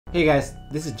Hey guys,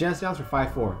 this is Jen Styles for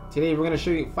 5'4". Today we're going to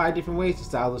show you 5 different ways to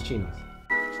style those chinos.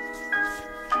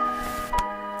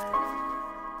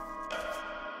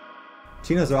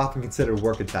 Chinos are often considered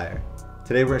work attire.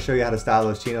 Today we're going to show you how to style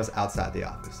those chinos outside the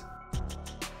office.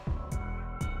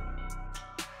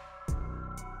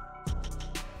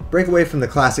 Break away from the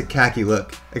classic khaki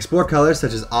look. Explore colors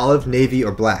such as olive, navy,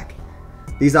 or black.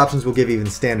 These options will give even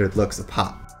standard looks a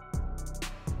pop.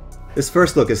 This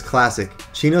first look is classic.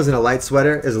 Chinos in a light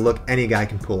sweater is a look any guy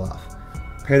can pull off.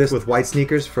 Pair this with white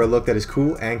sneakers for a look that is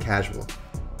cool and casual.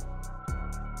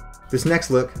 This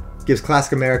next look gives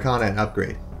classic Americana an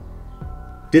upgrade.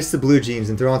 Ditch the blue jeans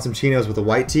and throw on some chinos with a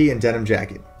white tee and denim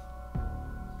jacket.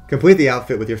 Complete the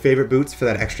outfit with your favorite boots for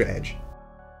that extra edge.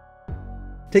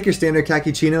 Take your standard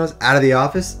khaki chinos out of the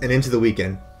office and into the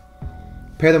weekend.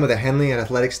 Pair them with a Henley and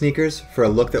athletic sneakers for a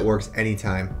look that works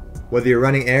anytime. Whether you're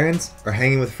running errands or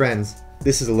hanging with friends,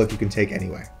 this is a look you can take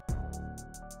anywhere.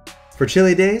 For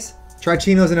chilly days, try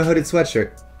chinos and a hooded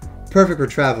sweatshirt. Perfect for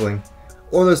traveling,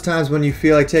 or those times when you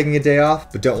feel like taking a day off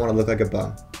but don't want to look like a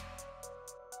bum.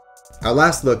 Our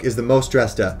last look is the most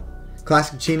dressed up.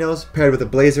 Classic chinos paired with a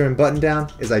blazer and button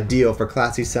down is ideal for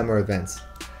classy summer events.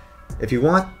 If you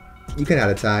want, you can add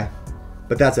a tie,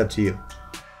 but that's up to you.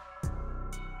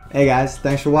 Hey guys,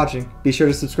 thanks for watching. Be sure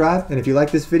to subscribe, and if you like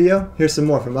this video, here's some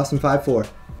more from us in 5'4".